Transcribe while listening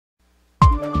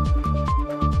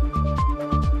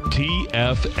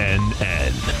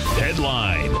TFNN.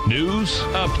 Headline News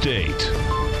Update.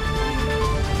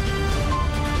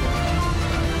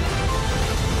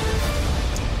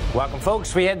 Welcome,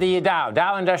 folks. We had the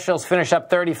Dow Industrials finish up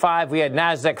 35. We had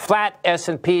NASDAQ flat.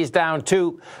 S&P's down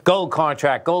 2. Gold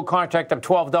contract up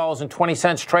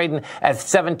 $12.20, trading at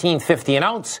 $17.50 an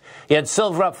ounce. You had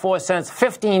silver up 4 cents,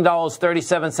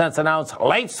 $15.37 an ounce.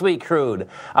 Light sweet crude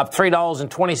up $3.26,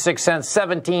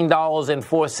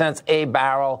 $17.04 a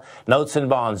barrel. Notes and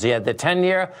bonds. You had the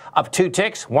 10-year up 2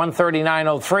 ticks,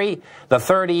 139.03. The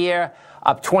 30-year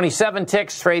up 27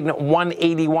 ticks, trading at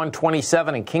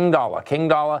 181.27, and King Dollar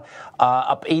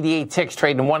up 88 ticks,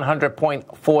 trading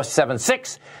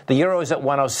 100.476. The euro is at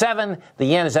 107, the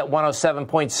yen is at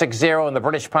 107.60, and the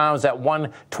British pound is at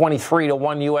 123 to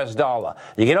 1 U.S. dollar.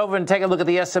 You get over and take a look at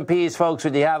the S&Ps, folks.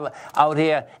 What you have out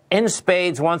here in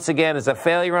spades, once again, is a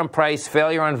failure on price,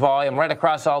 failure on volume, right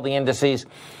across all the indices.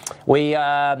 We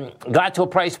got to a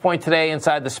price point today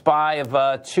inside the SPY of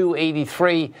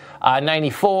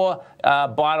 283.94.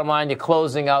 Bottom line, you're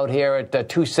closing out here at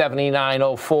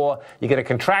 279.04. You get a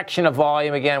contraction of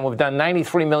volume. Again, we've done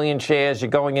 93 million shares.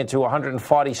 You're going into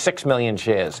 146 million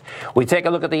shares. We take a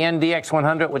look at the NDX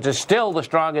 100, which is still the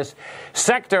strongest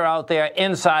sector out there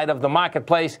inside of the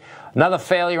marketplace. Another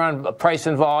failure on price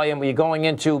and volume. You're going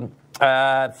into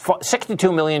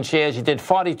 62 million shares. You did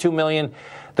 42 million.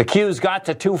 The Q's got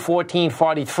to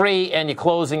 214.43, and you're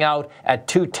closing out at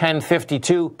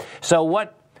 210.52. So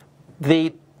what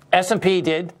the S&P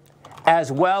did,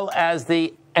 as well as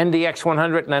the NDX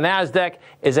 100 and the NASDAQ,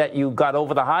 is that you got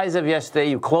over the highs of yesterday,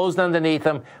 you closed underneath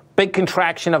them, big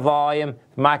contraction of volume,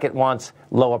 the market wants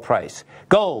lower price.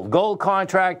 Gold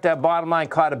contract, bottom line,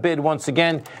 caught a bid once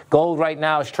again. Gold right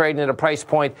now is trading at a price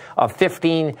point of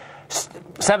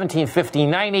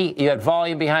 17.50.90. You had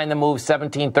volume behind the move,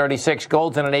 17.36.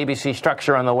 Gold's in an ABC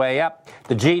structure on the way up.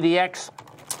 The GDX,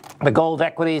 the gold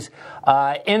equities,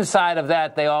 inside of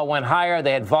that, they all went higher.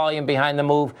 They had volume behind the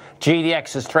move.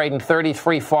 GDX is trading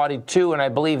 33.42, and I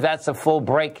believe that's a full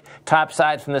break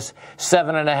topside from this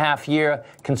 7.5-year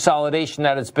consolidation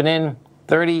that it's been in.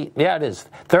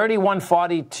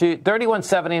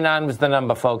 31.79 was the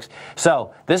number, folks.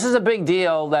 So this is a big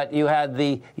deal that you had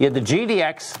the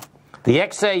GDX, the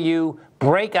XAU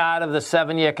break out of the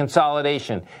 7-year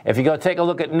consolidation. If you go take a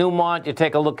look at Newmont, you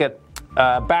take a look at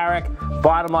Barrick,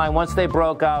 bottom line, once they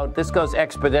broke out, this goes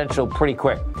exponential pretty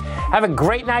quick. Have a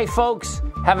great night, folks.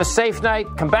 Have a safe night.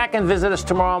 Come back and visit us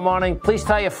tomorrow morning. Please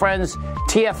tell your friends,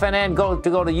 TFNN, go to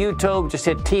YouTube. Just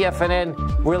hit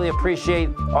TFNN. Really appreciate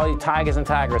all you tigers and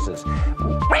tigresses.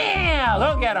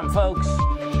 Go get them, folks.